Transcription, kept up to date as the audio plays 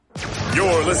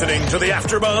You're listening to the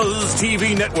AfterBuzz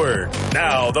TV Network,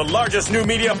 now the largest new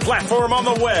media platform on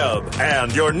the web,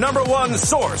 and your number one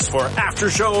source for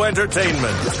after-show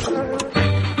entertainment.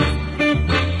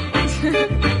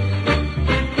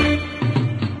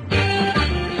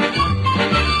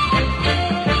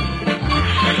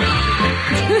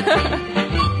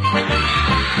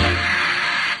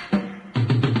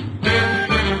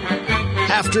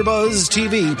 AfterBuzz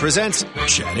TV presents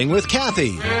Chatting with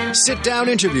Kathy. Sit-down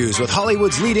interviews with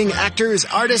Hollywood's leading actors,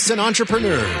 artists, and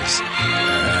entrepreneurs.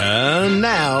 And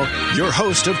now, your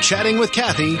host of Chatting with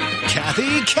Kathy,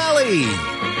 Kathy Kelly.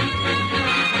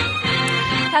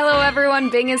 Hello everyone,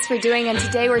 Bing is for doing, and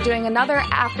today we're doing another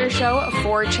after show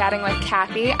for Chatting with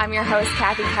Kathy. I'm your host,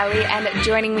 Kathy Kelly, and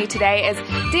joining me today is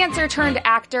dancer turned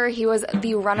actor. He was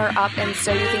the runner-up in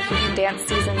So You Think You Can Dance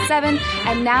Season 7,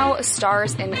 and now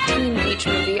stars in Teen Beach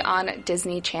Movie on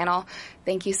Disney Channel.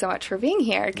 Thank you so much for being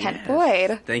here, Kent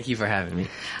Boyd. Thank you for having me.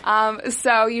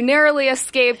 So you narrowly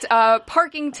escaped a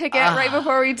parking ticket right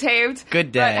before we taped.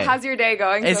 Good day. But how's your day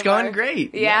going? It's going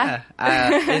great. Yeah?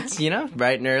 It's,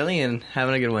 bright and early and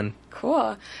having a good one.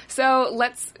 Cool. So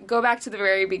let's go back to the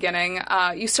very beginning.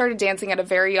 You started dancing at a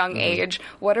very young age.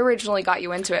 What originally got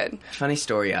you into it? Funny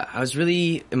story. I was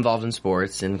really involved in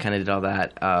sports and kind of did all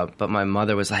that. But my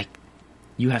mother was like,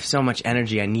 you have so much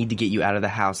energy. I need to get you out of the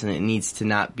house, and it needs to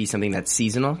not be something that's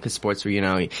seasonal, because sports were,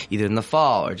 either in the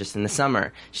fall or just in the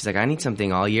summer. She's like, I need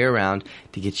something all year round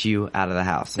to get you out of the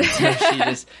house. And so she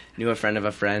just knew a friend of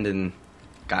a friend and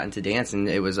got into dance, and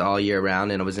it was all year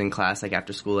round, and I was in class like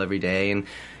after school every day and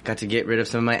got to get rid of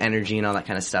some of my energy and all that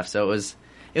kind of stuff. So it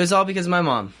was all because of my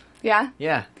mom. Yeah?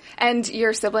 Yeah. And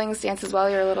your siblings dance as well?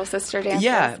 Your little sister dances?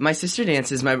 Yeah, my sister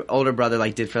dances. My older brother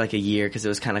did for like a year because it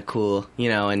was kind of cool,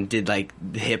 and did like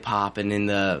hip hop and in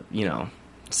the,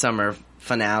 summer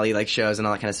finale shows and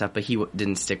all that kind of stuff, but he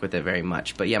didn't stick with it very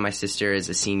much. But yeah, my sister is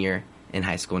a senior in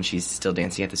high school and she's still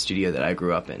dancing at the studio that I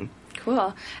grew up in.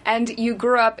 Cool. And you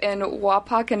grew up in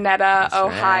Wapakoneta, That's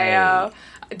Ohio.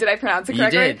 Right. Did I pronounce it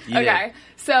correctly? You did. Okay.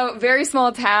 So very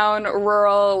small town,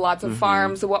 rural, lots of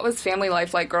farms. What was family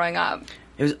life like growing up?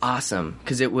 It was awesome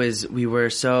because we were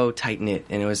so tight knit,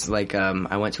 and it was like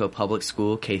I went to a public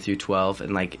school K through 12,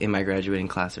 and in my graduating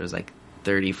class there was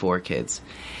 34 kids.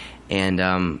 And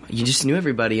you just knew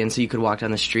everybody, and so you could walk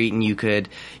down the street, and you could,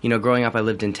 growing up, I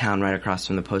lived in town right across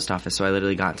from the post office, so I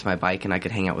literally got into my bike, and I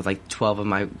could hang out with 12 of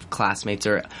my classmates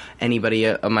or anybody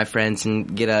of my friends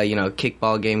and get a,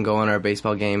 kickball game going or a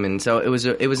baseball game, and so it was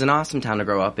an awesome town to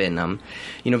grow up in.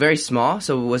 Very small,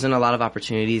 so it wasn't a lot of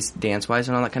opportunities dance-wise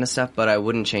and all that kind of stuff, but I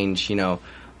wouldn't change,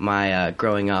 my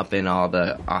growing up and all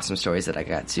the awesome stories that I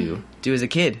got to do as a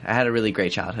kid. I had a really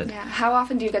great childhood. Yeah. How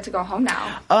often do you get to go home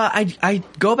now? I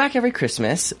go back every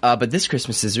Christmas, but this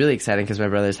Christmas is really exciting because my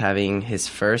brother's having his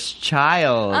first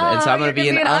child, and so I'm going to be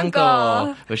an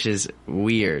uncle, which is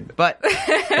weird. But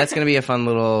that's going to be a fun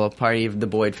little party the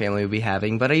Boyd family will be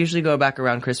having. But I usually go back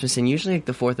around Christmas and usually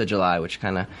the 4th of July, which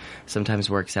kind of sometimes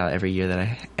works out every year that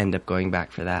I end up going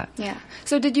back for that. Yeah.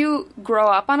 So did you grow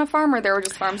up on a farm, or there were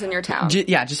just farms in your town?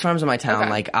 Just farms in my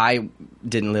town. Okay. I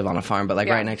didn't live on a farm, but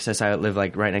right next to us, I lived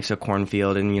right next to a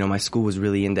cornfield, and my school was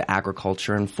really into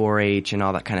agriculture and 4-H and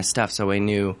all that kind of stuff, so I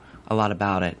knew a lot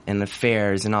about it, and the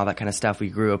fairs and all that kind of stuff. We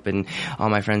grew up, and all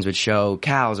my friends would show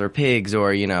cows or pigs or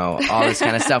all this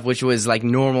kind of stuff, which was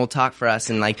normal talk for us,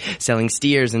 and selling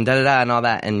steers and da-da-da and all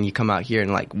that, and you come out here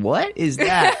and what is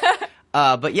that?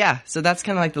 But yeah, so that's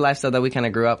kind of the lifestyle that we kind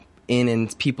of grew up in,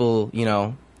 and people,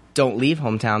 don't leave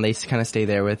hometown. They kind of stay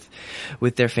there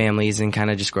with their families and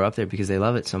kind of just grow up there because they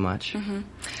love it so much. Mm-hmm.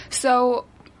 So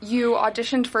you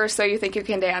auditioned for So You Think You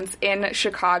Can Dance in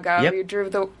Chicago. Yep. You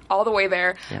drove all the way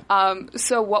there. Yep.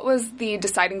 So what was the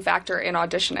deciding factor in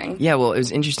auditioning? Yeah, well, it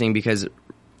was interesting because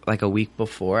a week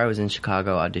before I was in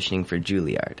Chicago auditioning for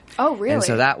Juilliard. Oh, really? And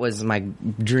so that was my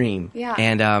dream. Yeah.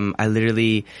 And I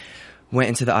literally went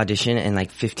into the audition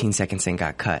and 15 seconds in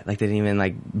got cut. They didn't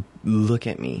even look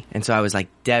at me. And so I was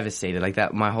devastated.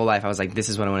 That my whole life I was this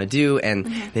is what I want to do, and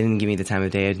they didn't give me the time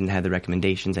of day. I didn't have the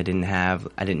recommendations. I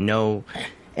didn't know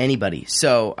anybody.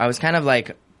 So I was kind of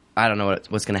I don't know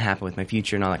what's going to happen with my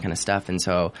future and all that kind of stuff. And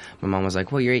so my mom was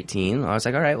like, well, you're 18. I was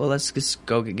like, all right, well, let's just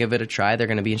go give it a try. They're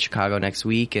going to be in Chicago next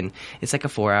week, and it's a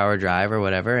 4-hour drive or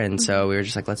whatever. And so we were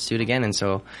just let's do it again. And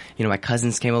so, my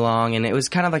cousins came along, and it was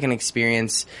kind of an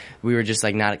experience. We were just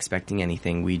not expecting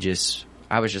anything.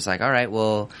 I was just all right,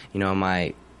 well,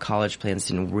 my college plans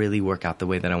didn't really work out the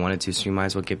way that I wanted to, so you might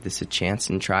as well give this a chance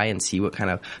and try and see what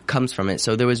kind of comes from it.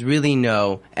 So there was really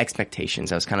no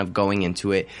expectations. I was kind of going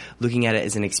into it, looking at it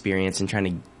as an experience and trying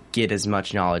to get as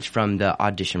much knowledge from the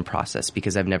audition process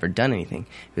because I've never done anything.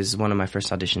 It was one of my first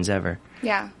auditions ever.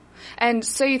 Yeah. And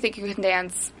So You Think You Can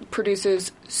Dance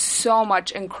produces so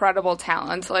much incredible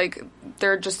talent. Like,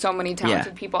 there are just so many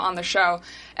talented people on the show.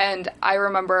 And I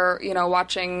remember,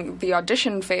 watching the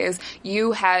audition phase,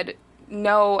 you had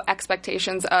no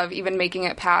expectations of even making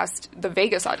it past the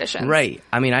Vegas audition. Right.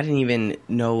 I mean, I didn't even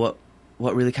know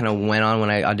what really kind of went on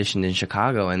when I auditioned in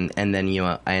Chicago, and then,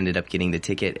 I ended up getting the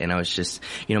ticket, and I was just,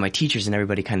 my teachers and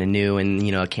everybody kind of knew, and,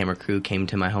 a camera crew came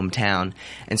to my hometown,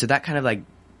 and so that kind of, like,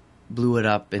 blew it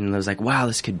up, and I was like, wow,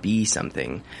 this could be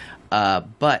something.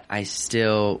 But I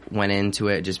still went into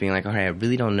it just being like, okay, I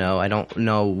really don't know. I don't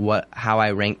know how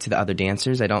I rank to the other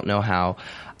dancers. I don't know how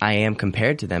I am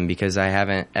compared to them because I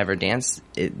haven't ever danced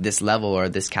at this level or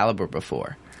this caliber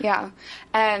before. Yeah.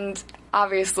 And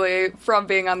obviously, from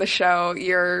being on the show,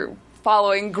 your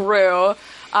following grew.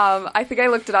 I think I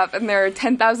looked it up, and there are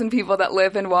 10,000 people that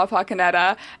live in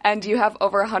Wapakoneta, and you have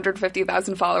over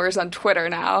 150,000 followers on Twitter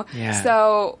now. Yeah.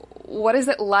 So what is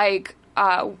it like?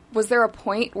 Was there a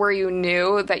point where you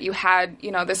knew that you had,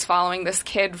 this following, this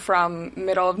kid from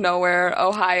middle of nowhere,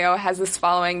 Ohio, has this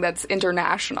following that's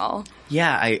international?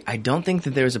 Yeah, I don't think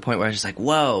that there was a point where I was just like,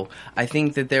 whoa. I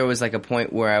think that there was like a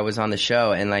point where I was on the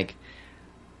show and like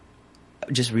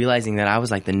just realizing that I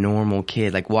was like the normal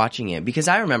kid, like watching it. Because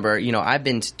I remember, I've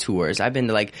been to tours. I've been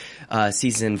to like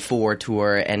season 4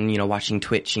 tour and, watching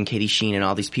Twitch and Katie Sheen and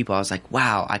all these people. I was like,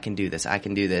 wow, I can do this. I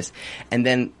can do this. And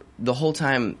then the whole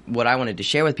time, what I wanted to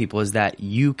share with people is that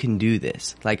you can do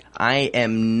this. Like, I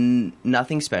am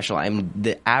nothing special. I'm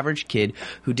the average kid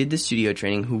who did the studio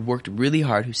training, who worked really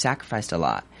hard, who sacrificed a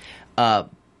lot.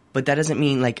 But that doesn't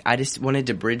mean, like, I just wanted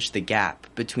to bridge the gap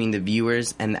between the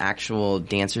viewers and the actual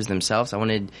dancers themselves. I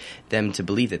wanted them to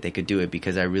believe that they could do it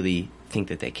because I really think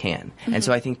that they can. Mm-hmm. And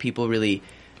so I think people really,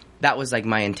 that was, like,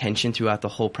 my intention throughout the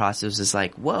whole process is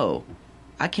like, whoa,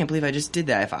 I can't believe I just did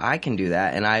that. If I can do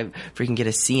that and I freaking get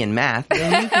a C in math,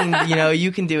 then you can,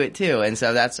 you can do it too. And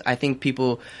so I think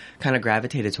people kind of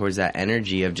gravitated towards that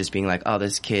energy of just being like, oh,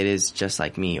 this kid is just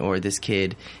like me, or this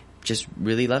kid just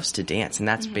really loves to dance. And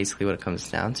that's basically what it comes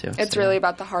down to. It's really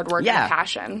about the hard work and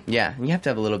passion. Yeah. And you have to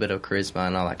have a little bit of charisma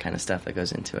and all that kind of stuff that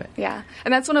goes into it. Yeah.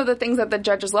 And that's one of the things that the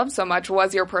judges loved so much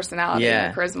was your personality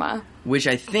and your charisma. Which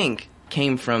I think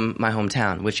came from my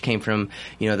hometown, which came from,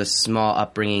 the small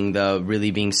upbringing, the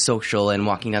really being social and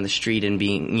walking down the street and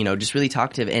being, just really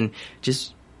talkative and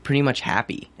just pretty much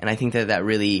happy. And I think that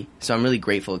really, so I'm really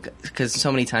grateful because so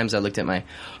many times I looked at my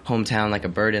hometown like a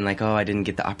burden, like, oh, I didn't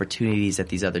get the opportunities that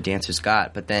these other dancers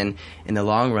got. But then in the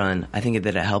long run, I think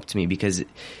that it helped me because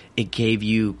it gave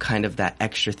you kind of that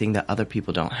extra thing that other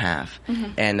people don't have.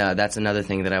 Mm-hmm. And that's another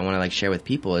thing that I want to like share with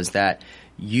people is that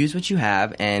use what you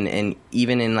have, and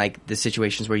even in like the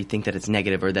situations where you think that it's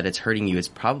negative or that it's hurting you, it's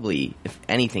probably, if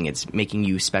anything, it's making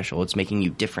you special. It's making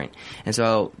you different. And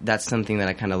so that's something that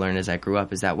I kind of learned as I grew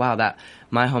up is that, wow, that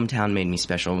my hometown made me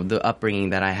special. The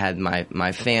upbringing that I had,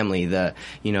 my family, the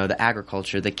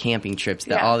agriculture, the camping trips,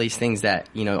 all these things that,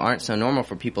 aren't so normal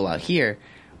for people out here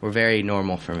were very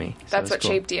normal for me. So that's what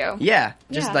shaped you. Yeah.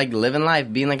 Just like living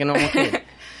life, being like a normal kid.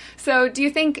 So do you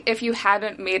think if you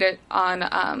hadn't made it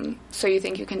on So You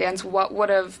Think You Can Dance, what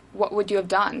would you have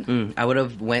done? I would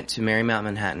have went to Marymount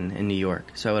Manhattan in New York.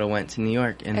 So I would have went to New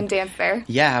York. And danced there?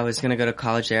 Yeah, I was going to go to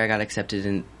college there. I got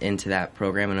accepted into that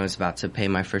program, and I was about to pay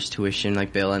my first tuition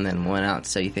bill and then went out to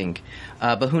So You Think.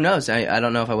 But who knows? I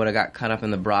don't know if I would have got caught up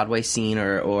in the Broadway scene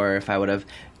or if I would have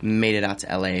made it out to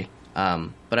L.A.,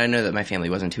 but I know that my family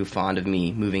wasn't too fond of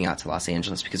me moving out to Los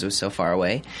Angeles because it was so far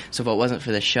away. So if it wasn't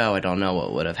for the show, I don't know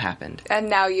what would have happened. And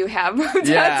now you have moved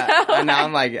out to LA. And now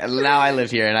I'm like, now I live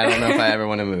here and I don't know if I ever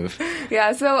want to move.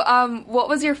 Yeah, so what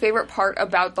was your favorite part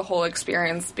about the whole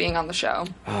experience being on the show?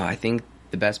 Oh, I think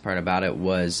the best part about it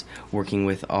was working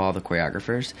with all the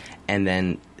choreographers and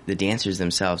then the dancers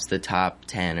themselves, the top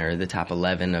 10 or the top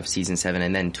 11 of season 7,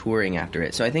 and then touring after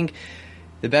it. So I think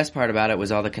the best part about it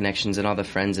was all the connections and all the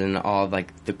friends and all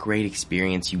the great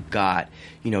experience you got,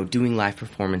 doing live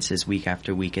performances week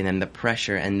after week, and then the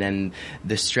pressure and then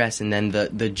the stress and then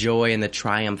the joy and the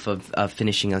triumph of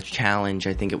finishing a challenge.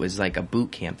 I think it was like a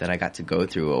boot camp that I got to go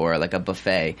through, or like a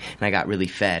buffet, and I got really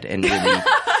fed and really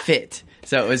fit.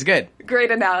 So it was good.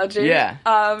 Great analogy. Yeah.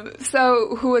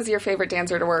 So who was your favorite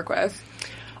dancer to work with?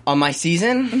 On my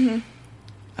season? Mm-hmm.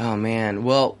 Oh, man.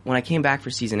 Well, when I came back for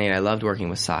season 8, I loved working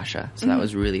with Sasha, so that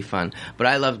was really fun. But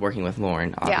I loved working with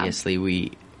Lauren, obviously. Yeah.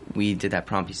 We did that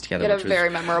prom piece together. You had a very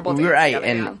memorable dance right, together,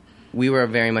 and we were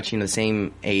very much, the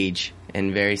same age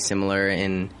and very similar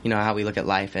in, how we look at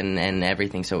life and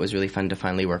everything, so it was really fun to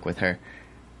finally work with her.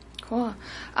 Cool.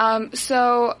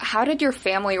 So how did your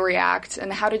family react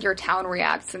and how did your town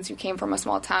react since you came from a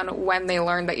small town when they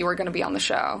learned that you were going to be on the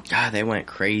show? God, they went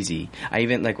crazy. I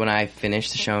even, like, when I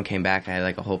finished the show and came back, I had,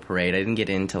 like, a whole parade. I didn't get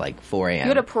in till, like, 4 a.m. You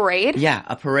had a parade? Yeah,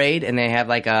 a parade, and they had,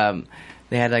 like,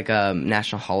 a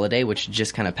national holiday, which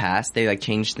just kind of passed. They, like,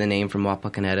 changed the name from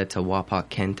Wapakoneta to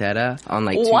Wapakenteta on,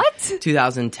 like, What?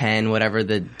 2010, whatever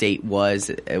the date was.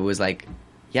 It was, like...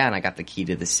 Yeah, and I got the key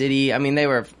to the city. I mean, they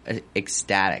were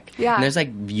ecstatic. Yeah. And there's,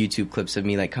 like, YouTube clips of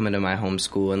me, like, coming to my home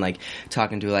school and, like,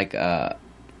 talking to, like,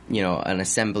 you know, an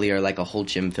assembly or, like, a whole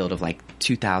gym filled of, like,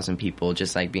 2,000 people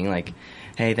just, like, being like,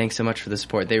 hey, thanks so much for the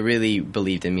support. They really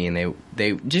believed in me, and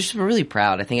they just were really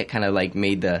proud. I think it kind of, like,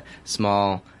 made the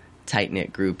small,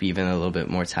 tight-knit group even a little bit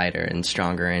more tighter and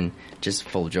stronger and just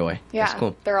full of joy. Yeah, it's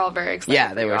cool. They're all very excited.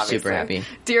 Yeah, they for you, were obviously. super happy.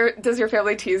 Does your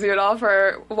family tease you at all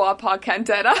for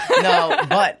Wapakenteta? No,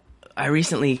 but I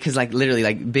recently, because, like, literally,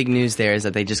 like, big news there is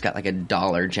that they just got, like, a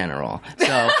Dollar General.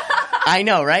 So... I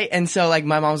know, right? And so, like,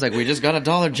 my mom was like, we just got a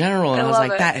Dollar General. And I was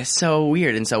like, that is so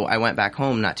weird. And so I went back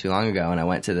home not too long ago, and I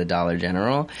went to the Dollar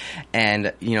General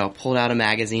and, you know, pulled out a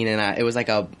magazine, and it was like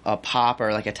a pop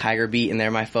or like a Tiger Beat, and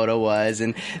there my photo was.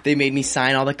 And they made me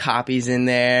sign all the copies in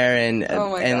there.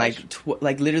 And,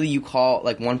 like, literally you call,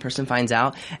 like, one person finds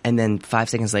out, and then 5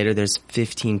 seconds later, there's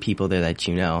 15 people there that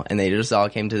you know. And they just all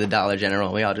came to the Dollar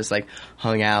General. We all just, like,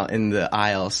 hung out in the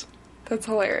aisles. That's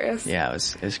hilarious. Yeah,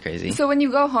 it was crazy. So when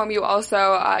you go home, you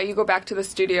also you go back to the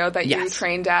studio that you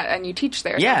trained at, and you teach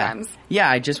there sometimes. Yeah,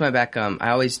 I just went back.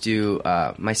 I always do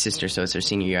my sister, so it's her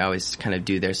senior year. I always kind of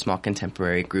do their small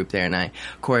contemporary group there, and I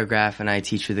choreograph and I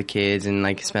teach for the kids, and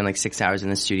like spend like 6 hours in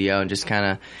the studio and just kind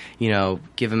of, you know,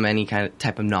 give them any kind of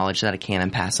type of knowledge that I can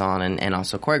and pass on, and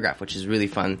also choreograph, which is really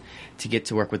fun to get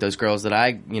to work with those girls that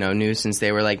I, you know, knew since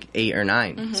they were like 8 or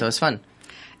 9. Mm-hmm. So it's fun.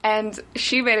 And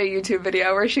she made a YouTube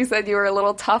video where she said you were a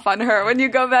little tough on her when you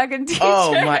go back and teach her.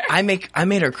 Oh my! I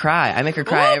made her cry. I make her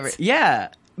cry yeah.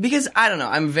 Because, I don't know,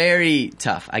 I'm very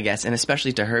tough, I guess, and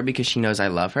especially to her because she knows I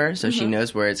love her, so she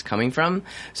knows where it's coming from.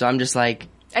 So I'm just like...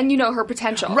 And you know her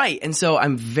potential. Right, and so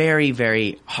I'm very,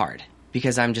 very hard.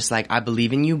 Because I'm just like, I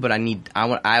believe in you, but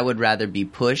I would rather be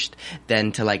pushed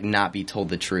than to, like, not be told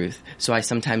the truth. So I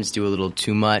sometimes do a little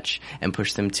too much and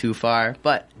push them too far,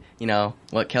 but... You know,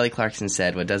 what Kelly Clarkson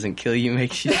said, what doesn't kill you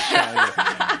makes you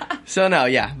stronger. So, no,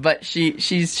 yeah. But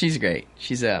she's great.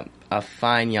 She's a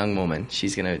fine young woman.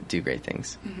 She's going to do great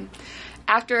things. Mm-hmm.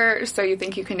 After So You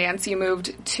Think You Can Dance, you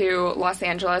moved to Los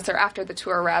Angeles, or after the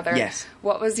tour, rather. Yes.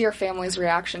 What was your family's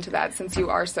reaction to that, since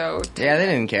you are so... Yeah, they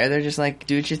didn't care. They're just like,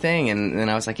 do your thing. And then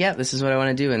I was like, yeah, this is what I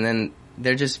want to do. And then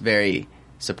they're just very...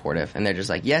 supportive, and they're just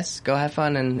like, yes, go have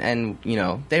fun, and you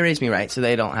know, they raised me right, so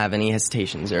they don't have any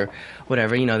hesitations or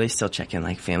whatever. You know, they still check in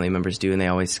like family members do, and they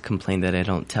always complain that I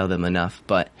don't tell them enough,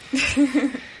 but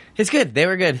it's good. They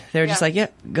were good. They were just like, yeah,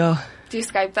 go. Do you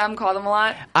Skype them, call them a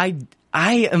lot? I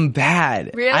am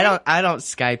bad. Really? I don't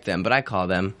Skype them, but I call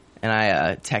them. And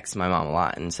I text my mom a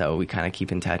lot, and so we kind of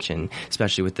keep in touch, and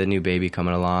especially with the new baby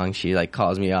coming along, she, like,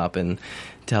 calls me up and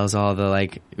tells all the,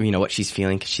 like, you know, what she's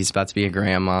feeling, because she's about to be a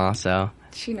grandma, so...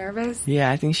 Is she nervous? Yeah,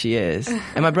 I think she is.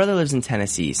 And my brother lives in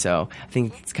Tennessee, so I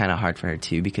think it's kind of hard for her,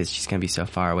 too, because she's going to be so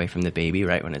far away from the baby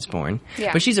right when it's born.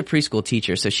 Yeah. But she's a preschool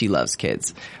teacher, so she loves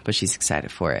kids, but she's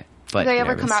excited for it. But do they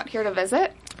ever come out here to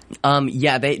visit?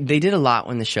 Yeah, they did a lot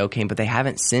when the show came, but they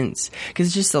haven't since. Because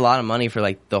it's just a lot of money for,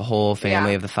 like, the whole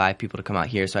family of the 5 people to come out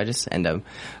here, so I just end up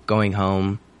going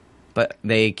home. But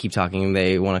they keep talking,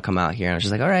 they want to come out here, and I was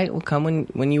just like, all right, well, come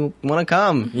when you want to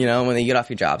come, you know, when you get off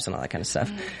your jobs and all that kind of stuff.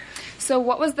 Mm-hmm. So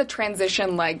what was the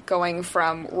transition like going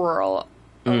from rural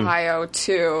Ohio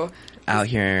to out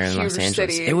here in Los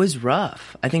Angeles? City? It was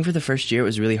rough. I think for the first year it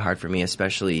was really hard for me,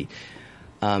 especially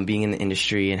being in the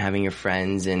industry and having your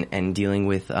friends and dealing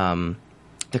with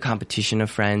the competition of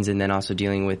friends, and then also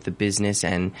dealing with the business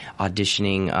and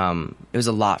auditioning. It was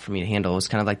a lot for me to handle. It was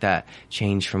kind of like that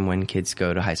change from when kids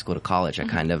go to high school to college. I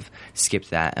kind of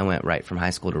skipped that and went right from high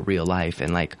school to real life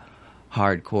and like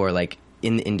hardcore, like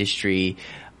in the industry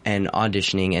and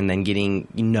auditioning, and then getting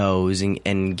no's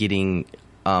and getting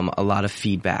a lot of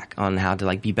feedback on how to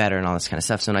like be better and all this kind of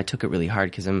stuff. So and I took it really hard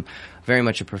because I'm very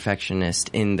much a perfectionist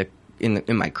in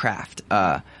my craft.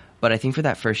 But I think for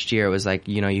that first year, it was like,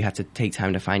 you know, you have to take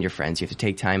time to find your friends. You have to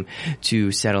take time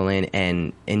to settle in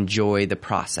and enjoy the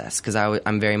process. Because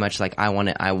I'm very much like, I want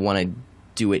to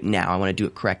do it now. I want to do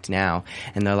it correct now.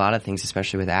 And there are a lot of things,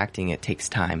 especially with acting, it takes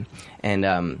time. And,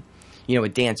 you know,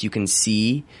 with dance, you can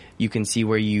see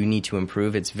where you need to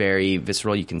improve. It's very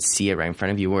visceral. You can see it right in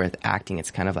front of you. Where with acting,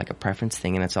 it's kind of like a preference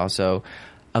thing. And it's also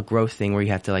a growth thing where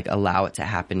you have to like allow it to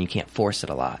happen. You can't force it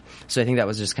a lot. So I think that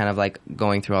was just kind of like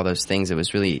going through all those things. It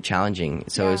was really challenging.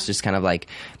 So it was just kind of like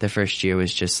the first year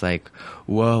was just like,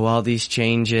 whoa, all these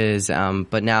changes.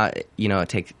 But now, you know,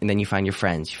 and then you find your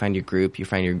friends, you find your group, you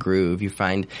find your groove, you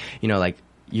find, you know, like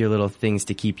your little things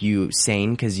to keep you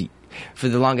sane. Cause for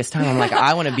the longest time, I'm like,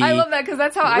 I want to be. I love that because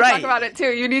that's how I talk about it too.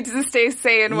 You need to stay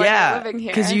sane when you're living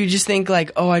here. Because you just think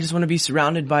like, oh, I just want to be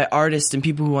surrounded by artists and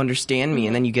people who understand me.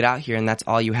 And then you get out here and that's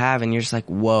all you have. And you're just like,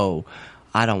 whoa,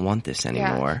 I don't want this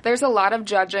anymore. Yeah. There's a lot of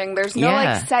judging. There's no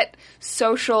like set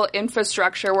social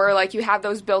infrastructure where like you have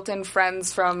those built-in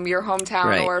friends from your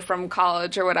hometown or from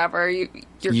college or whatever. You're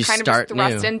kind of just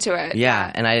thrust into it.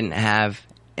 Yeah, and I didn't have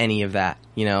any of that,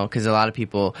 you know, because a lot of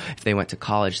people, if they went to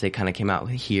college, they kind of came out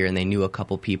here and they knew a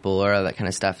couple people or all that kind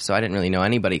of stuff. So I didn't really know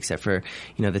anybody except for,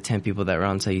 you know, the 10 people that were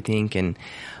on So You Think and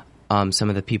some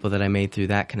of the people that I made through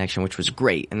that connection, which was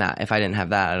great. And that if I didn't have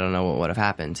that, I don't know what would have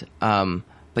happened.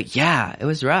 But yeah, it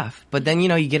was rough. But then, you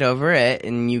know, you get over it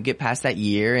and you get past that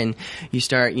year and you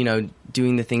start, you know,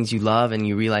 doing the things you love and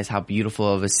you realize how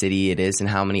beautiful of a city it is and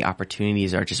how many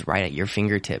opportunities are just right at your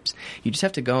fingertips. You just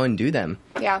have to go and do them.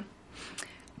 Yeah.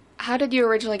 How did you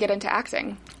originally get into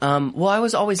acting? Well, I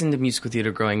was always into musical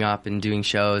theater growing up and doing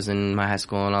shows in my high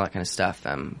school and all that kind of stuff.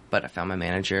 But I found my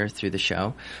manager through the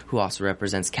show, who also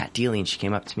represents Kat Deely, and she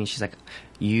came up to me. She's like,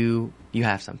 "You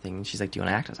have something." And she's like, "Do you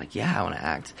want to act?" I was like, "Yeah, I want to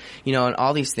act." You know, and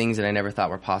all these things that I never thought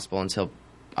were possible until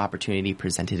opportunity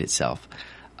presented itself.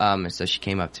 And so she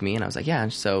came up to me, and I was like, "Yeah."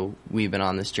 And so we've been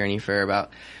on this journey for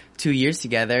about 2 years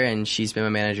together, and she's been my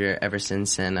manager ever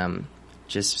since. And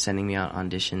just sending me out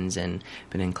auditions and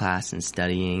been in class and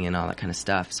studying and all that kind of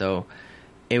stuff. So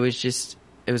it was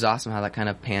awesome how that kind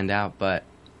of panned out, but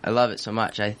I love it so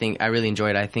much. I think I really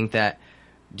enjoyed it. I think that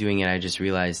doing it, I just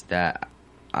realized that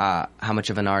how much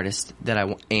of an artist that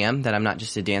I am, that I'm not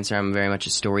just a dancer, I'm very much a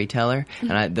storyteller.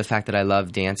 Mm-hmm. And the fact that I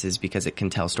love dance is because it can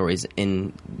tell stories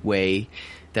in way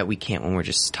that we can't when we're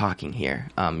just talking here.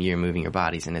 You're moving your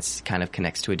bodies and it's kind of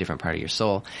connects to a different part of your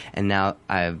soul. And now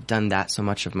I've done that so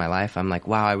much of my life, I'm like,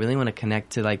 wow, I really want to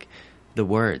connect to like the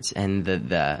words and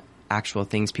the actual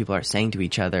things people are saying to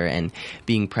each other and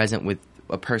being present with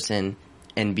a person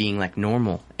and being like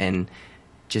normal and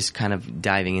just kind of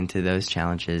diving into those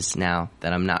challenges now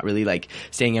that I'm not really like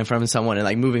standing in front of someone and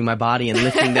like moving my body and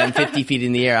lifting them 50 feet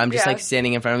in the air. I'm just like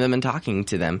standing in front of them and talking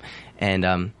to them.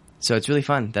 And, so it's really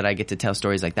fun that I get to tell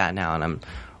stories like that now, and I'm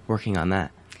working on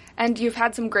that. And you've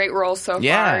had some great roles so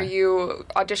far. You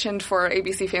auditioned for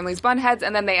ABC Family's Bunheads,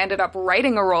 and then they ended up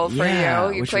writing a role for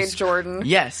you. You played Jordan.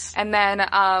 Yes. And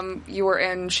then you were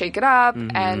in Shake It Up,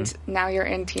 and now you're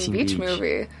in Teen Beach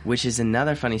Movie. Which is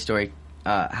another funny story,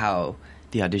 how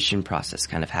the audition process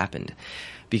kind of happened.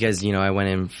 Because, you know, I went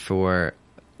in for...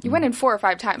 You went in 4 or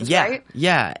 5 times, right?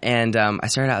 Yeah, and I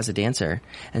started out as a dancer,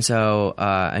 and so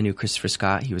I knew Christopher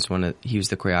Scott. He was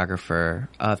the choreographer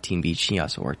of Teen Beach. He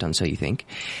also worked on So You Think,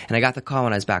 and I got the call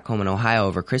when I was back home in Ohio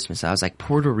over Christmas. I was like,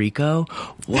 Puerto Rico,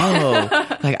 whoa!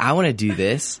 Like I want to do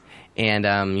this, and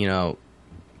you know,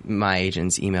 my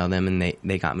agents emailed them, and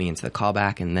they got me into the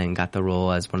callback, and then got the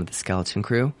role as one of the skeleton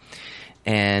crew.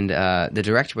 And the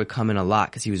director would come in a lot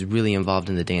because he was really involved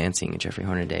in the dancing. Jeffrey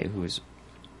Hornaday, who was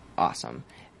awesome.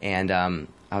 And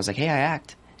I was like, hey, I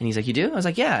act. And he's like, you do? I was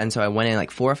like, yeah. And so I went in like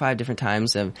 4 or 5 different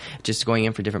times of just going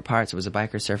in for different parts. It was a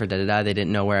biker, surfer, da-da-da. They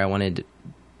didn't know where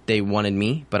they wanted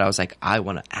me, but I was like, I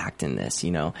want to act in this, you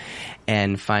know.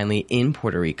 And finally in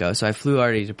Puerto Rico. So I flew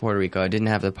already to Puerto Rico. I didn't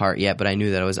have the part yet, but I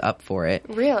knew that I was up for it.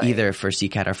 Really? Either for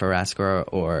Seacat or for Rascal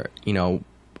or, you know,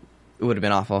 it would have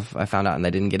been awful if I found out and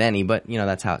I didn't get any, but, you know,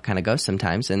 that's how it kind of goes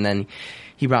sometimes. And then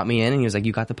he brought me in and he was like,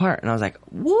 you got the part. And I was like,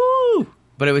 woo!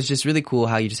 But it was just really cool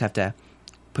how you just have to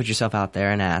put yourself out there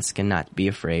and ask and not be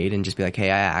afraid and just be like, hey,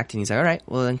 I act. And he's like, all right,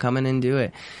 well then come in and do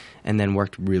it. And then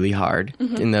worked really hard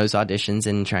in those auditions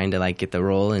and trying to like get the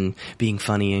role and being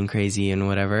funny and crazy and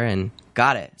whatever and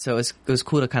got it. So it was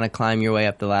cool to kind of climb your way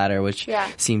up the ladder, which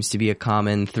seems to be a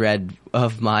common thread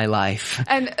of my life.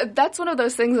 And that's one of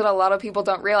those things that a lot of people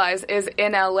don't realize is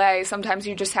in LA, sometimes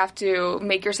you just have to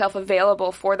make yourself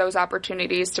available for those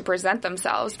opportunities to present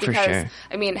themselves. Because, for sure.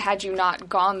 I mean, had you not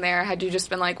gone there, had you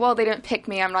just been like, well, they didn't pick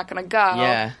me, I'm not going to go.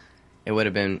 Yeah, it would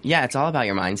have been, it's all about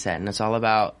your mindset and it's all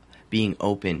about being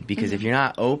open, because if you're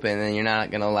not open, then you're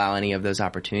not going to allow any of those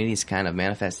opportunities to kind of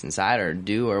manifest inside or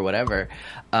do or whatever.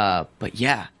 But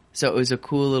yeah, so it was a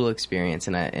cool little experience,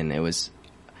 and it was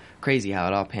crazy how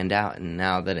it all panned out. And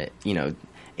now that it, you know,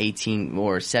 18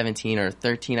 or 17 or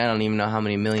 13, I don't even know how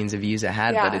many millions of views it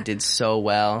had, but it did so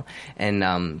well, and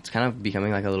it's kind of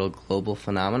becoming like a little global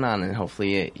phenomenon, and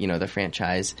hopefully, the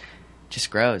franchise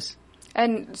just grows.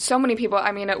 And so many people,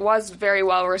 I mean, it was very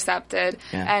well received,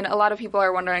 and a lot of people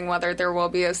are wondering whether there will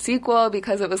be a sequel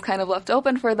because it was kind of left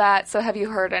open for that. So have you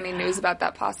heard any news about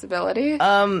that possibility?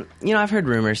 I've heard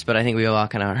rumors, but I think we all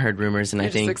kind of heard rumors, and You're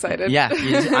I think... just excited. Yeah,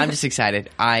 I'm just excited.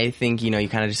 I think, you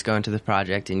kind of just go into the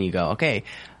project and you go, okay,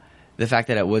 the fact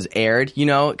that it was aired,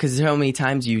 because so many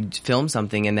times you film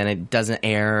something and then it doesn't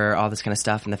air, all this kind of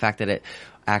stuff, and the fact that it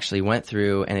actually went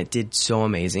through and it did so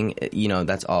amazing,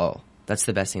 that's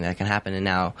the best thing that can happen. And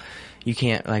now you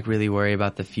can't really worry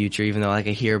about the future, even though I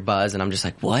hear buzz and I'm just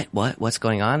like, what's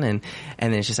going on? And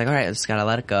then it's just like, all right, I just gotta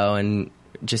let it go and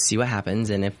just see what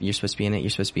happens. And if you're supposed to be in it, you're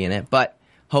supposed to be in it. But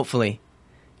hopefully,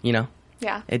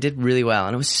 Yeah. it did really well,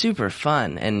 and it was super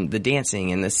fun, and the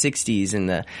dancing and the 60s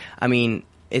and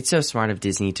it's so smart of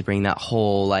Disney to bring that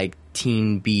whole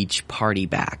teen beach party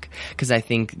back, because I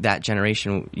think that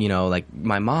generation,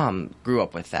 my mom grew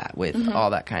up with that, with all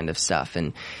that kind of stuff,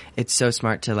 and it's so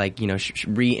smart to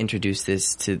reintroduce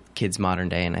this to kids modern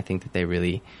day, and I think that they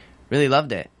really, really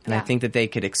loved it, and I think that they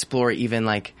could explore even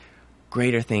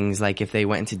greater things, if they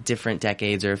went into different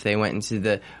decades, or if they went into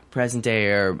the present day,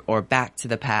 or back to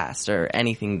the past, or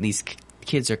anything. These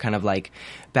kids are kind of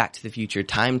Back to the Future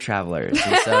time travelers,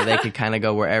 and so they could kind of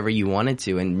go wherever you wanted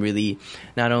to, and really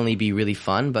not only be really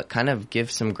fun, but kind of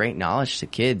give some great knowledge to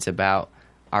kids about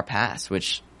our past,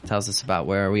 which tells us about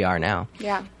where we are now.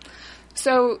 Yeah.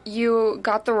 So you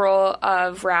got the role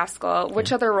of Rascal.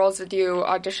 Which other roles did you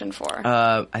audition for?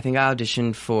 I think I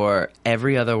auditioned for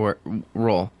every other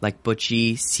role, like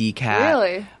Butchie, Sea-Cat,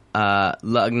 Really?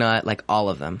 Lugnut, all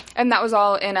of them. And that was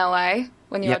all in LA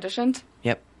when you Yep. auditioned?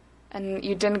 Yep. And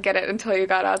you didn't get it until you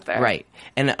got out there. Right.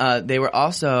 And they were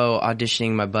also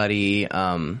auditioning my buddy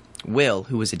Will,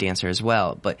 who was a dancer as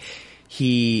well, but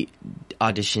he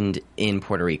auditioned in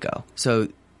Puerto Rico. So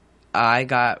I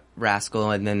got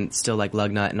Rascal, and then still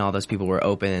Lugnut and all those people were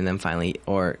open, and then finally,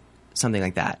 or something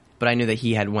like that. But I knew that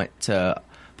he had went to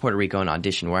Puerto Rico and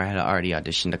auditioned, where I had already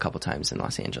auditioned a couple times in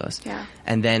Los Angeles. Yeah.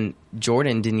 And then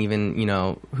Jordan didn't even,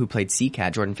 who played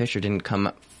Sea-Cat, Jordan Fisher, didn't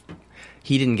come.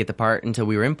 He didn't get the part until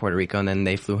we were in Puerto Rico, and then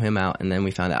they flew him out, and then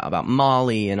we found out about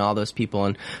Molly and all those people,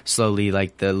 and slowly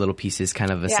the little pieces kind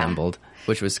of assembled,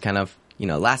 which was kind of,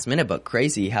 last minute, but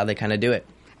crazy how they kind of do it.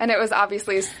 And it was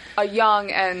obviously a young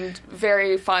and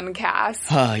very fun cast.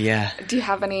 Oh, yeah. Do you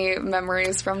have any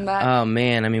memories from that? Oh,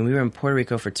 man. We were in Puerto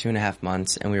Rico for 2.5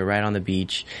 months, and we were right on the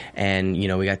beach, and,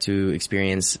 we got to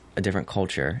experience a different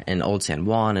culture, and Old San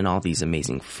Juan, and all these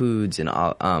amazing foods, and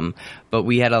all, but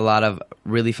we had a lot of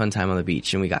really fun time on the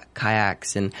beach, and we got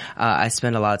kayaks, and I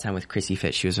spent a lot of time with Chrissy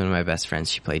Fitz. She was one of my best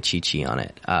friends. She played Chi-Chi on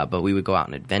it, but we would go out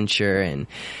and adventure, and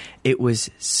it was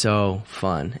so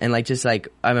fun. And I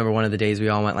remember one of the days we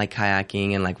all went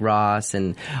kayaking, and Ross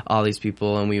and all these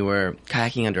people, and we were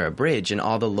kayaking under a bridge, and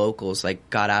all the locals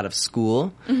got out of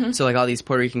school. Mm-hmm. So all these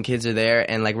Puerto Rican kids are there,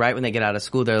 and right when they get out of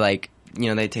school, they're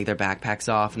they take their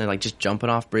backpacks off, and they're just jumping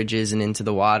off bridges and into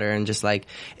the water, and just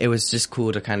it was just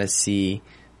cool to kind of see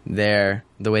the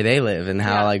way they live, and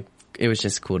how it was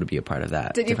just cool to be a part of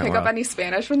that. Did you pick up any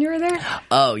Spanish when you were there?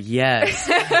 Oh, yes.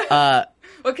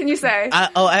 What can you say?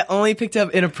 I only picked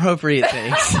up inappropriate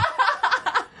things.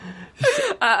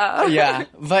 Yeah,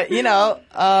 but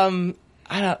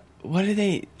I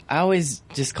always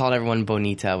just called everyone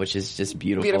bonita, which is just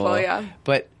beautiful. Beautiful, yeah.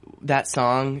 But that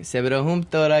song, Se Pero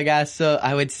Junto Ragazzo,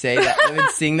 I would say that, I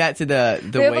would sing that to the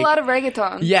They have a lot of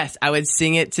reggaeton. Yes, I would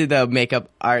sing it to the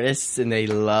makeup artists, and they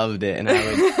loved it, and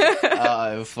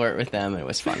I would flirt with them, and it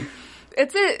was fun.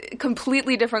 It's a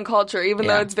completely different culture, even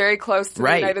though it's very close to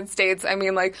the United States.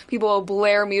 People will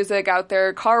blare music out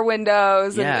their car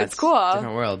windows, and it's cool. A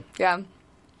different world. Yeah.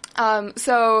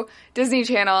 So Disney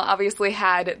Channel obviously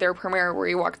had their premiere where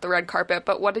you walked the red carpet,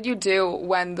 but what did you do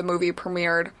when the movie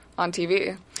premiered on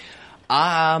TV?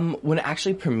 When it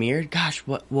actually premiered,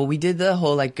 we did the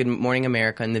whole Good Morning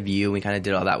America and The View. We kind of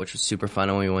did all that, which was super fun,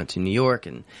 and we went to New York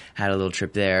and had a little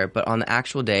trip there. But on the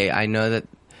actual day, I know that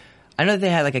they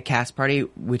had a cast party,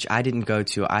 which I didn't go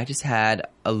to. I just had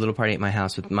a little party at my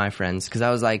house with my friends, because I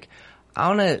was I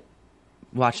want to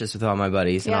watch this with all my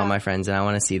buddies and all my friends, and I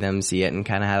want to see them see it, and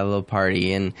kind of had a little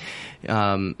party. And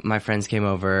my friends came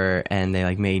over, and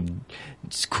they made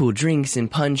just cool drinks and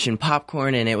punch and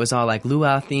popcorn, and it was all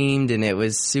luau themed, and it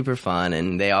was super fun.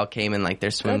 And they all came in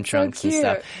their swim trunks and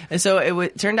stuff, and so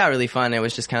it turned out really fun. It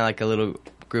was just kind of a little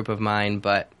group of mine,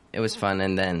 but it was fun.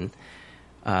 And then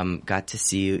got to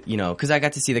see, because I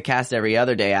got to see the cast every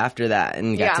other day after that,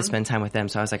 and got to spend time with them.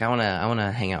 So I was I want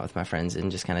to hang out with my friends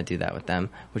and just kind of do that with them,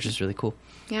 which is really cool.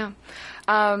 Yeah.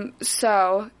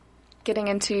 So getting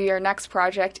into your next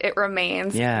project, It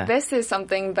Remains. Yeah. This is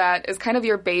something that is kind of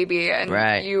your baby, and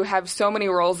Right. you have so many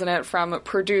roles in it, from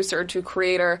producer to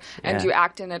creator, and Yeah. you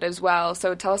act in it as well.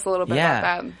 So tell us a little bit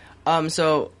about that.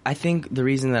 So I think the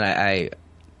reason that I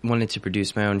wanted to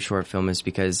produce my own short film is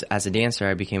because as a dancer,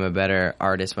 I became a better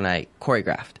artist when I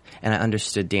choreographed and I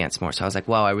understood dance more. So I was like,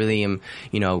 wow, I really am,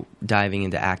 diving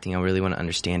into acting. I really want to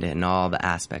understand it and all the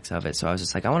aspects of it. So I was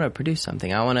just like, I want to produce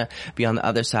something. I want to be on the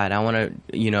other side. I want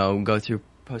to, go through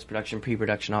post-production,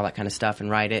 pre-production, all that kind of stuff and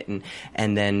write it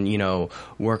and then,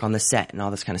 work on the set and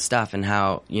all this kind of stuff and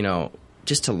how,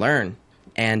 just to learn.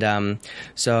 And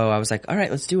so I was like, all right,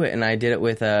 let's do it. And I did it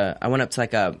with I went up to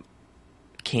like a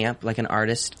camp, like an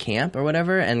artist camp or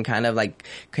whatever, and kind of like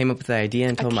came up with the idea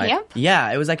and told camp?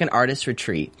 Yeah, it was like an artist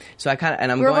retreat. So I kind of,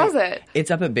 and I'm Where going. was it?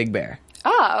 It's up at Big Bear.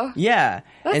 Oh. Yeah.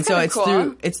 That's and so kinda it's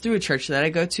cool. through a church that I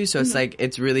go to, so it's like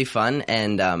it's really fun,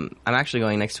 and I'm actually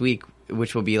going next week,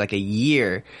 which will be like a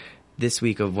year this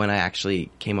week of when I actually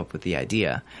came up with the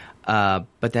idea.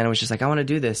 But then I was just like, I want to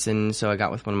do this. And so I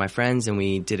got with one of my friends and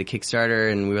we did a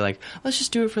Kickstarter and we were like, let's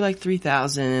just do it for like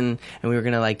 $3,000 and we were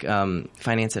going to like,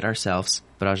 finance it ourselves.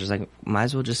 But I was just like, might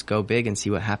as well just go big and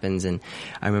see what happens. And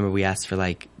I remember we asked for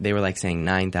like, they were like saying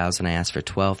 9,000. I asked for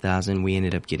 12,000. We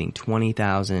ended up getting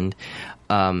 20,000.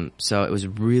 So it was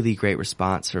really great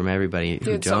response from everybody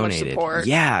who donated. So much support.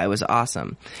 Yeah, it was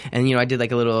awesome. And I did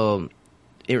like a little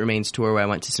It Remains tour where I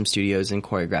went to some studios and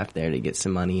choreographed there to get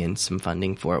some money and some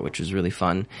funding for it, which was really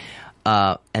fun.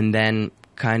 And then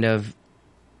kind of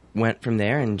went from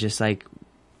there and just like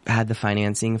had the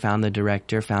financing, found the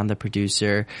director, found the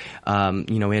producer.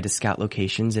 We had to scout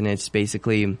locations, and it's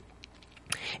basically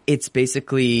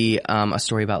a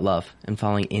story about love and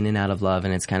falling in and out of love,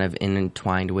 and it's kind of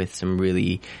intertwined with some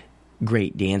really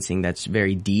great dancing that's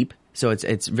very deep. So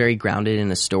it's very grounded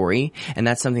in a story, and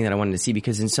that's something that I wanted to see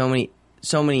because in so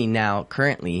many now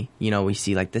currently, we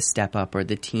see like the Step Up or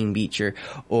the Teen Beach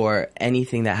or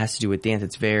anything that has to do with dance.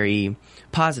 It's very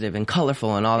positive and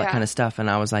colorful and all that kind of stuff. And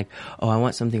I was like, oh, I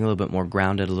want something a little bit more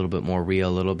grounded, a little bit more real,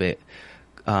 a little bit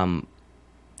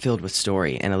filled with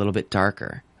story and a little bit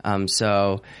darker.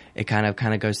 So it kind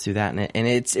of goes through that, and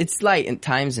it's light at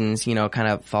times, and kind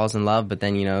of falls in love. But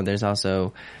then there's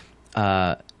also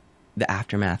the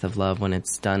aftermath of love when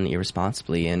it's done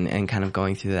irresponsibly, and kind of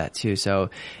going through that too. So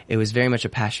it was very much a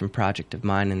passion project of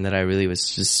mine, and that I really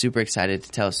was just super excited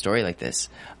to tell a story like this.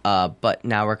 But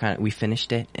now we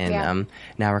finished it, and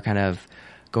now we're kind of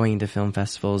going into film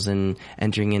festivals and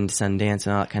entering into Sundance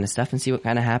and all that kind of stuff and see what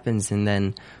kind of happens. And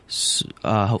then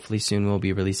hopefully soon we'll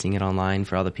be releasing it online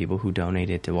for all the people who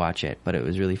donated to watch it. But it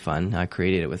was really fun. I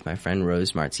created it with my friend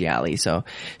Rose Marziali. So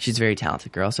she's a very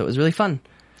talented girl. So it was really fun.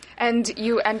 And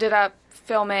you ended up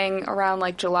filming around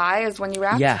like July is when you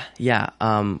wrapped?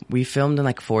 Yeah. We filmed in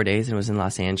like 4 days and it was in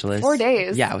Los Angeles. 4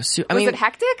 days? Yeah. It was was it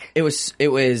hectic? It was,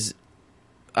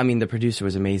 the producer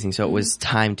was amazing. So it was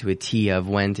timed to a T of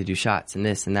when to do shots and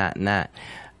this and that and that.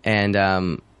 And,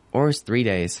 or it was 3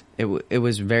 days. It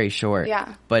was very short.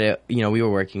 Yeah. But we were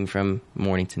working from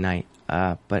morning to night.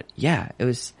 But yeah, it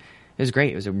was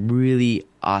great. It was a really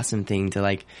awesome thing to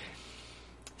like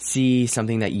see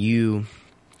something that you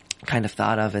kind of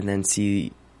thought of and then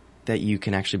see that you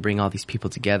can actually bring all these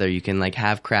people together. You can like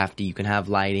have crafty, you can have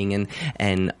lighting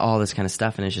and all this kind of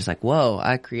stuff. And it's just like, whoa,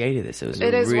 I created this.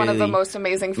 It is one of the most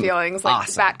amazing feelings, like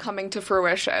awesome. That coming to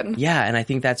fruition. Yeah. And I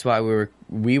think that's why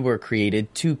we were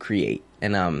created to create.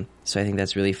 And, so I think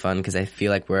that's really fun because I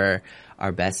feel like we're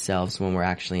our best selves when we're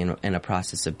actually in a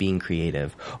process of being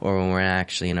creative, or when we're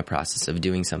actually in a process of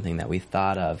doing something that we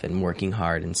thought of and working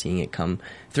hard and seeing it come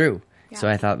through. Yeah. So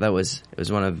I thought it was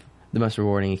one of the most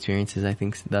rewarding experiences, I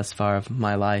think, thus far of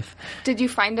my life. Did you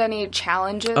find any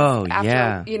challenges? Oh,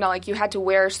 after, like you had to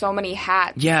wear so many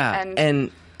hats. Yeah.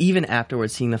 And even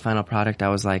afterwards, seeing the final product, I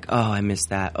was like, oh, I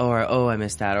missed that. Or, oh, I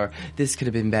missed that. Or this could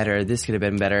have been better. This could have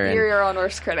been better. You're your own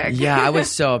worst critic. Yeah, I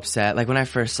was so upset. Like when I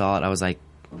first saw it, I was like,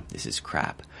 this is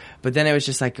crap. But then it was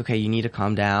just like, okay, you need to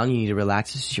calm down. You need to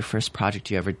relax. This is your first project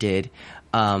you ever did.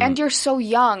 And you're so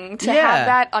young to have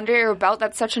that under your belt.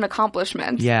 That's such an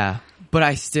accomplishment. Yeah. But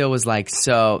I still was like,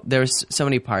 so there was so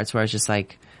many parts where I was just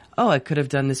like, oh, I could have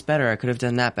done this better. I could have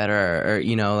done that better.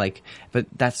 Or, but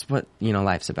that's what,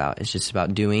 life's about. It's just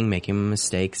about making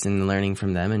mistakes and learning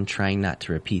from them and trying not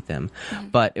to repeat them. Mm-hmm.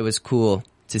 But it was cool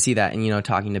to see that and,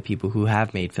 talking to people who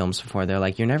have made films before, they're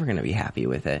like, you're never going to be happy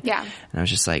with it. Yeah. And I was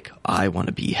just like, I want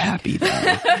to be happy though.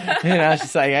 And I was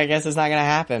just like, I guess it's not going to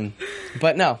happen.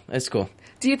 But no, it's cool.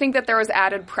 Do you think that there was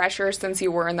added pressure since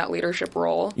you were in that leadership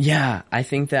role? Yeah, I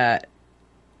think that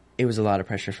it was a lot of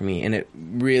pressure for me, and it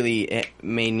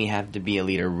made me have to be a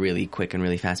leader really quick and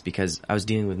really fast because I was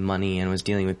dealing with money and was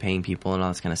dealing with paying people and all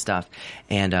this kind of stuff.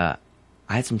 And I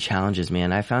had some challenges,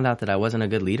 man. I found out that I wasn't a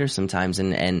good leader sometimes,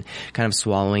 and kind of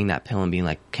swallowing that pill and being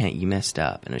like, Kent, you messed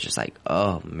up. And it was just like,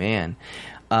 oh man.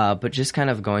 But just kind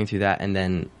of going through that, and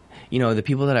then, you know, the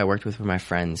people that I worked with were my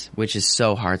friends, which is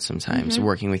so hard sometimes,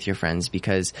 working with your friends,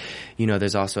 because, you know,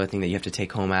 there's also a thing that you have to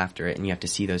take home after it, and you have to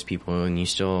see those people, and you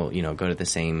still, you know, go to the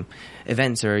same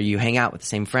events, or you hang out with the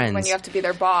same friends. When you have to be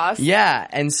their boss. Yeah,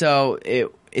 and so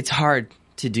it's hard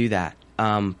to do that.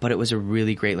 But it was a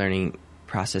really great learning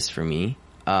process for me.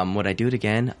 Would I do it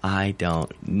again? I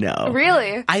don't know.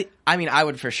 Really? I mean, I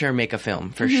would for sure make a film,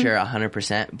 for sure,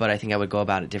 100%, but I think I would go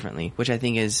about it differently, which I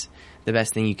think is the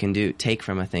best thing you can take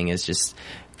from a thing, is just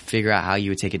figure out how you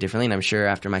would take it differently. And I'm sure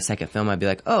after my second film, I'd be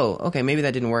like, oh, okay, maybe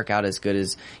that didn't work out as good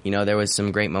as, you know, there was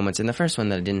some great moments in the first one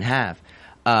that I didn't have.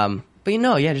 But you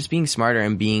know, yeah, just being smarter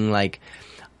and being like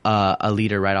a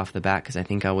leader right off the bat, because I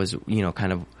think I was, you know,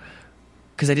 kind of,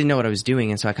 because I didn't know what I was doing,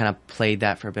 and so I kind of played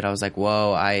that for a bit. I was like,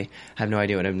 whoa, I have no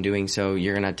idea what I'm doing, so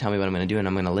you're going to tell me what I'm going to do, and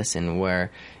I'm going to listen, where,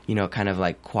 you know, kind of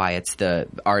like quiets the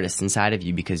artist inside of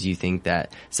you because you think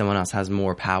that someone else has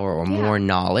more power or more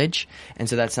knowledge. And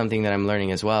so that's something that I'm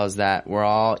learning as well, is that we're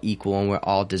all equal and we're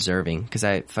all deserving, because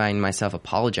I find myself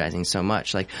apologizing so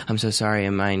much, like, I'm so sorry,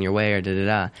 am I in your way, or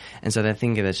da-da-da. And so I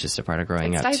think that's just a part of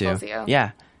growing up, too. You.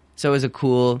 Yeah. So it was a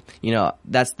cool, you know,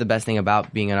 that's the best thing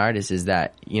about being an artist, is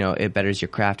that, you know, it betters your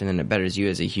craft and then it betters you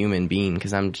as a human being,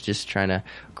 because I'm just trying to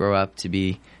grow up to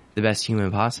be the best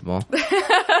human possible.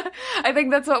 I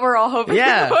think that's what we're all hoping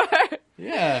for.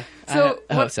 Yeah. So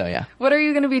I hope so, yeah. What are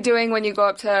you going to be doing when you go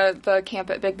up to the camp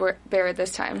at Big Bear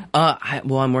this time? Well,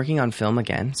 I'm working on film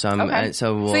again, so I'm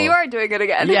so you are doing it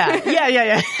again. Yeah.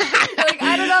 Like,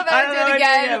 I don't know if I'm doing it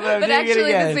again, but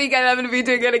actually this weekend I'm going to be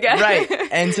doing it again. Right.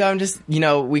 And so I'm just, you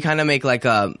know, we kind of make like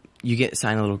you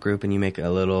sign a little group and you make a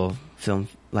little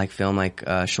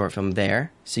short film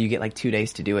there. So you get like 2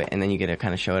 days to do it, and then you get to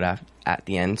kind of show it off at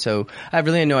the end. So I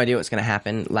really had no idea what's going to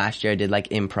happen. Last year I did like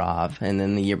improv, and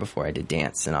then the year before I did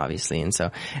dance, and obviously. And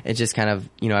so it just kind of,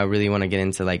 you know, I really want to get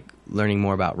into like learning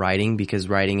more about writing, because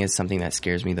writing is something that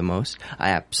scares me the most. I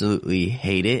absolutely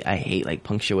hate it. I hate like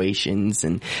punctuations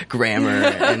and grammar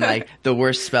and like the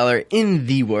worst speller in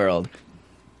the world.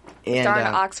 And,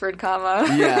 darn Oxford comma.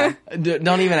 Yeah.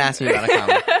 Don't even ask me about a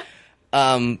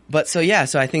comma. But so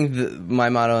I think my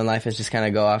motto in life is just kind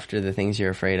of go after the things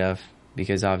you're afraid of,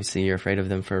 because obviously you're afraid of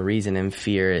them for a reason, and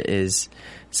fear is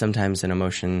sometimes an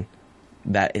emotion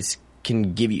that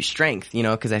can give you strength, you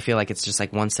know, because I feel like it's just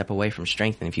like one step away from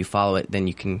strength, and if you follow it, then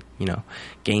you can, you know,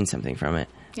 gain something from it.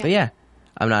 Yeah. But yeah,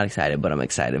 I'm not excited, but I'm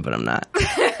excited, but I'm not.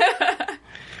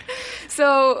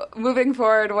 So moving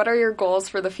forward, what are your goals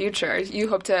for the future? You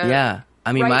hope to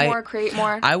write more, create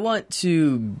more? I want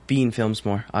to be in films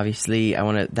more, obviously.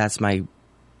 That's my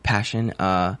passion.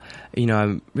 You know,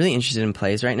 I'm really interested in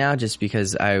plays right now, just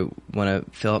because I want to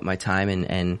fill up my time,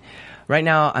 and right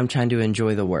now I'm trying to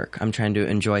enjoy the work. I'm trying to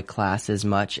enjoy class as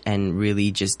much and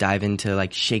really just dive into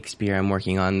like Shakespeare. I'm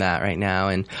working on that right now,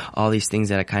 and all these things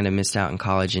that I kind of missed out in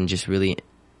college, and just really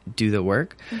do the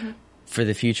work. Mm-hmm. For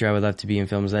the future, I would love to be in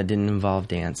films that didn't involve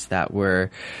dance, that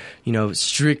were, you know,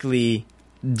 strictly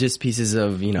just pieces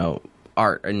of, you know,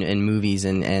 art and movies,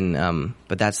 and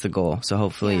but that's the goal. So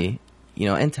hopefully, you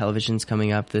know, and television's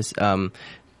coming up, this,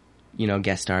 you know,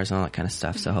 guest stars and all that kind of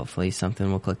stuff. So hopefully something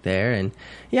will click there, and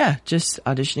yeah, just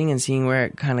auditioning and seeing where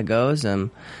it kind of goes. And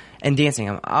dancing,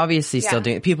 I'm obviously still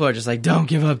doing it. People are just like, don't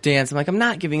give up dance. I'm like, I'm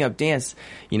not giving up dance.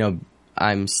 You know,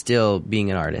 I'm still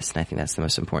being an artist, and I think that's the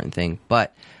most important thing.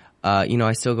 But you know,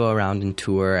 I still go around and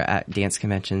tour at dance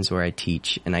conventions where I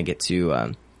teach, and I get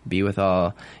to be with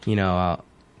all, you know,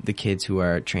 the kids who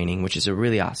are training, which is a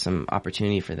really awesome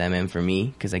opportunity for them and for me,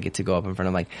 because I get to go up in front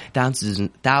of like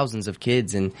thousands of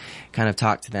kids and kind of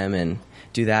talk to them and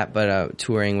do that. But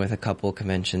touring with a couple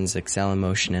conventions, Excel in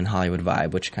Motion and Hollywood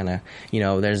Vibe, which kind of, you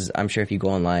know, I'm sure if you go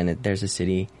online, there's a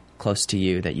city close to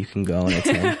you that you can go and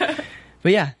attend.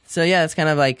 But yeah, so yeah, it's kind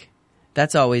of like,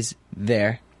 that's always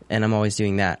there. And I'm always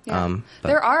doing that. Yeah.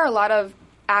 There are a lot of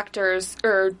actors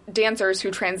or dancers who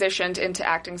transitioned into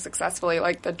acting successfully,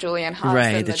 like the Julianne Hough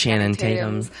and the Channing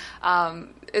Tatums.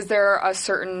 Is there a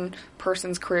certain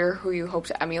person's career who you hope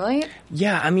to emulate?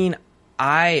 Yeah, I mean,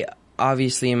 I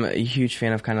obviously am a huge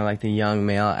fan of kind of like the young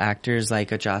male actors,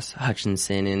 like Josh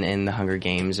Hutcherson in The Hunger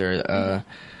Games, or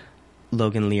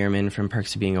Logan Lerman from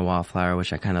Perks of Being a Wallflower,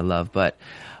 which I kind of love. But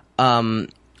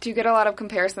do you get a lot of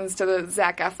comparisons to the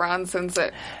Zac Efron, since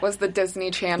it was the Disney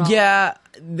Channel? Yeah,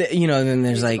 you know, then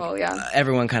there's musical,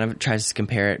 everyone kind of tries to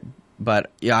compare it,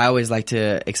 but yeah, I always like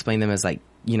to explain them as like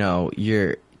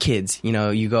your kids,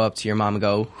 you go up to your mom and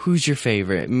go, who's your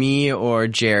favorite, me or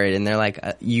Jared? And they're like,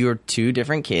 you're two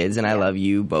different kids and I love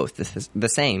you both the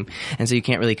same. And so you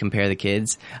can't really compare the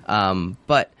kids.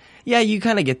 But yeah, you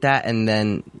kind of get that. And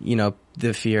then,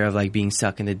 the fear of like being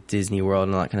stuck into Disney World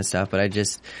and all that kind of stuff. But I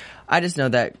just know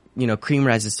that, cream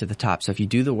rises to the top. So if you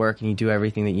do the work and you do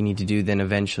everything that you need to do, then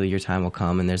eventually your time will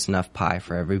come and there's enough pie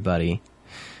for everybody.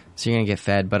 So you're going to get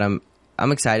fed. But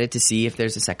I'm excited to see if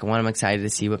there's a second one. I'm excited to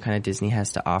see what kind of Disney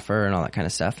has to offer and all that kind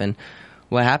of stuff. And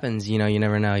what happens, you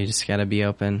never know. You just got to be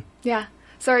open. Yeah.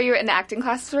 So are you in acting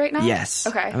classes right now? Yes.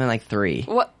 Okay. I'm in like 3.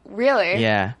 What? Really?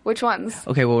 Yeah. Which ones?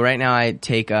 Okay, well, right now I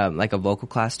take like a vocal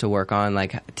class to work on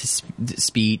like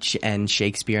speech and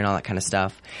Shakespeare and all that kind of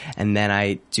stuff. And then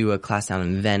I do a class down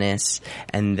in Venice.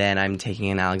 And then I'm taking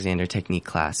an Alexander Technique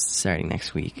class starting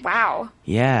next week. Wow.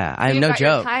 Yeah. I have You've no got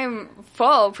joke. Your time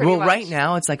full, pretty much. Well, right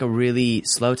now it's like a really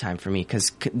slow time for me because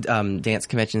dance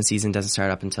convention season doesn't start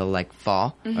up until like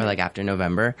fall or like after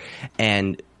November.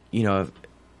 And,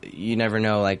 you never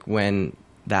know like when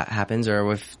that happens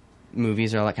or if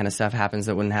movies or all that kind of stuff happens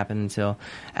that wouldn't happen until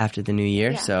after the new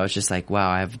year. Yeah. So it's just like, wow,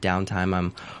 I have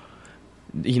downtime.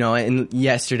 And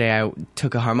yesterday I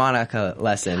took a harmonica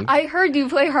lesson. I heard you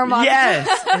play harmonica.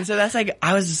 Yes. And so that's like,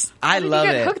 I love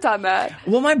you get it. hooked on that?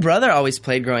 Well, my brother always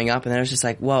played growing up and then I was just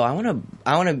like, whoa, I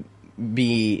want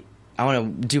to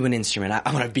do an instrument.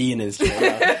 I want to be an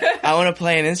instrument. I want to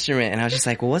play an instrument. And I was just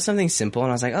like, well, what's something simple?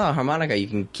 And I was like, oh, harmonica. You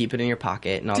can keep it in your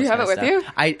pocket and all Do you this have kind it of with stuff.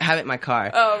 you? I have it in my car.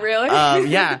 Oh, really?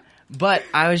 Yeah. But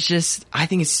I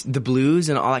think it's the blues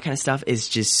and all that kind of stuff is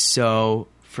just so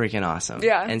freaking awesome.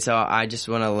 Yeah. And so I just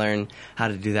want to learn how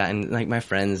to do that. And like my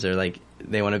friends are like,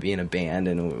 they want to be in a band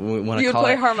and we want to call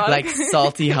play it harmonica? like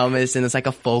Salty Hummus and it's like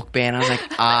a folk band. I was like,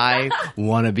 I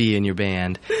want to be in your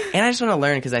band. And I just want to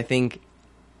learn because I think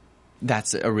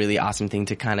that's a really awesome thing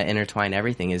to kind of intertwine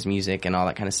everything is music and all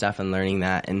that kind of stuff and learning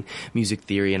that and music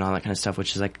theory and all that kind of stuff,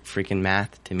 which is like freaking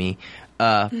math to me.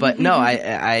 But no,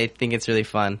 I think it's really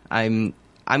fun. I'm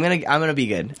gonna be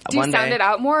good. Do you sound it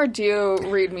out more or do you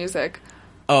read music?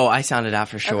 Oh, I sound it out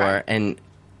for sure. Okay. And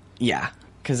yeah.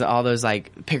 Because all those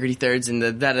like Picardy thirds and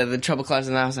the treble clefs,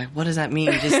 and I was like, what does that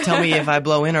mean? Just tell me if I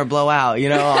blow in or blow out,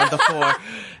 on the 4.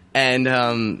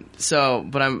 And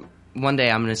one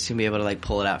day I'm just gonna be able to like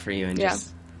pull it out for you and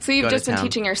just. So you've go just to been town.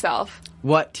 teaching yourself.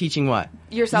 What? Teaching what?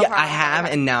 Yourself. Yeah, I have,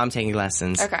 and now I'm taking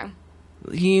lessons. Okay.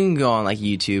 You can go on like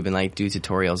YouTube and like do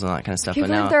tutorials and all that kind of stuff. People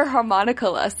but now have their harmonica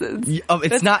lessons. Oh, it's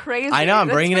That's not crazy. I know. I'm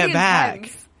That's bringing it pretty back.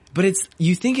 intense. But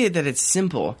you think that it's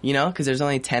simple, because there's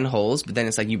only 10 holes, but then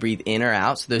it's like you breathe in or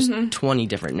out, so there's 20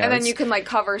 different notes. And then you can like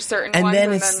cover certain and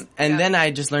ones. Then then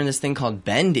I just learned this thing called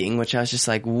bending, which I was just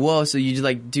like, whoa, so you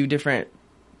like do different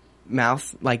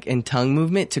mouth like and tongue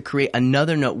movement to create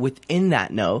another note within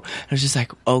that note. I was just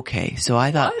like, okay, so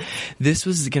I thought this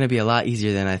was going to be a lot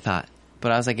easier than I thought.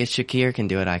 But I was like, if Shakir can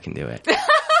do it, I can do it.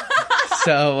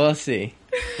 So we'll see.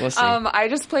 We'll see. I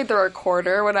just played the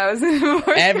recorder when I was in fourth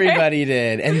grade. Everybody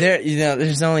did, and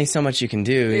there's only so much you can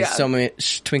do. There's so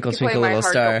much Twinkle Twinkle Little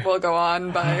Star. My Heart Will Go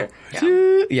On by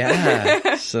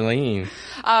Celine.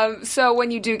 So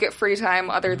when you do get free time,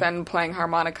 other than playing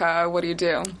harmonica, what do you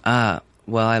do?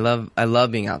 Well, I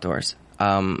love being outdoors.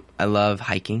 I love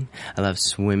hiking, I love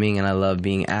swimming, and I love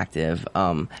being active.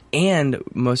 And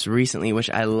most recently, which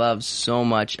I love so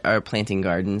much, are planting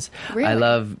gardens. Really? I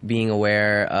love being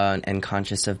aware and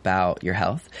conscious about your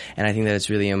health. And I think that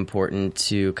it's really important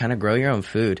to kind of grow your own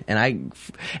food. And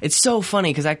it's so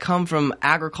funny because I come from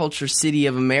agriculture city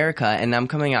of America, and I'm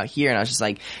coming out here, and I was just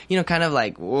like, kind of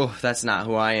like, whoa, that's not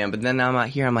who I am. But then now I'm out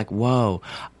here, I'm like, whoa,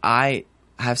 I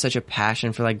have such a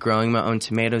passion for like growing my own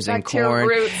tomatoes and corn. Back to your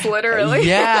roots, literally.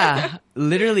 Yeah,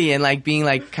 literally, and like being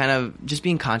like kind of just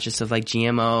being conscious of like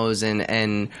GMOs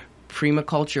and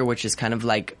permaculture, which is kind of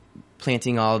like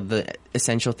planting all the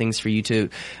essential things for you to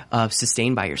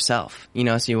sustain by yourself. So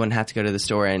you wouldn't have to go to the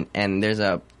store. And there's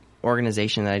a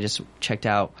organization that I just checked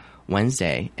out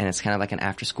Wednesday, and it's kind of like an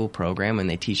after school program, and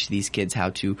they teach these kids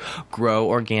how to grow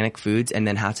organic foods and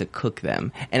then how to cook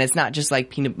them. And it's not just like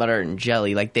peanut butter and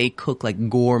jelly, like they cook like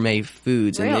gourmet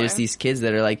foods. Really? And there's these kids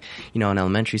that are like, in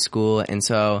elementary school. And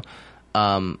so,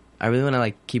 I really want to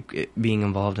like keep being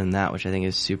involved in that, which I think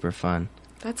is super fun.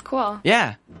 That's cool.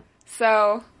 Yeah.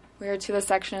 So we're to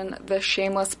the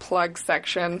shameless plug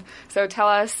section. So tell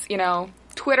us,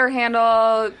 Twitter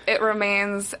handle, it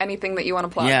remains, anything that you want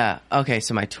to plug. Yeah. Okay.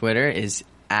 So my Twitter is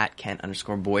at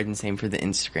Kent_Boyd, and same for the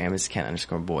Instagram is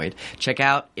Kent_Boyd. Check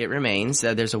out It Remains.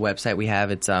 There's a website we have.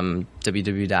 It's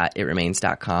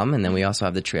www.itremains.com, and then we also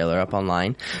have the trailer up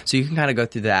online. So you can kind of go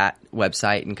through that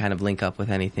website and kind of link up with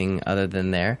anything other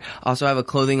than there. Also, I have a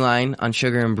clothing line on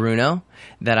Sugar and Bruno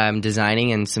that I'm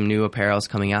designing, and some new apparel is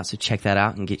coming out, so check that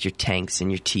out and get your tanks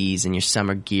and your tees and your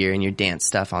summer gear and your dance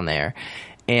stuff on there.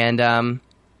 And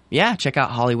check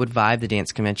out Hollywood Vibe, the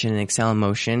dance convention, and Excel in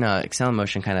Motion. Excel in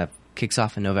Motion kind of kicks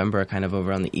off in November, kind of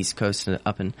over on the East Coast and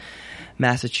up in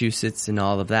Massachusetts and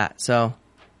all of that. So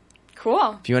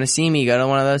cool. If you want to see me, go to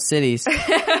one of those cities.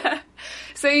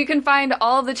 So you can find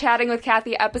all of the Chatting with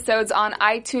Kathy episodes on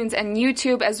iTunes and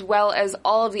YouTube, as well as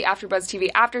all of the AfterBuzz TV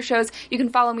after shows. You can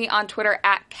follow me on Twitter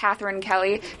at Catherine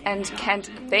Kelly. And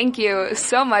Kent, thank you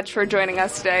so much for joining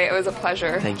us today. It was a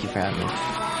pleasure. Thank you for having me.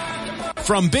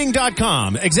 From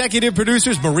Bing.com, executive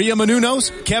producers Maria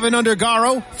Menounos, Kevin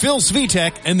Undergaro, Phil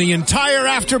Svitek, and the entire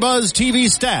AfterBuzz TV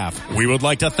staff, we would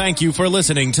like to thank you for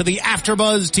listening to the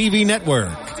AfterBuzz TV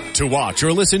network. To watch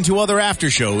or listen to other after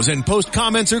shows and post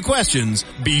comments or questions,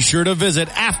 be sure to visit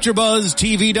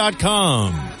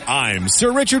AfterBuzzTV.com. I'm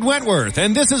Sir Richard Wentworth,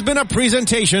 and this has been a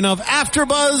presentation of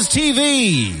AfterBuzz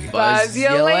TV. Buzz you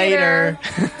later.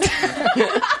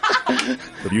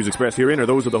 The views expressed herein are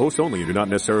those of the hosts only and do not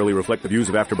necessarily reflect the views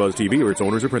of AfterBuzz TV or its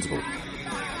owners or principals.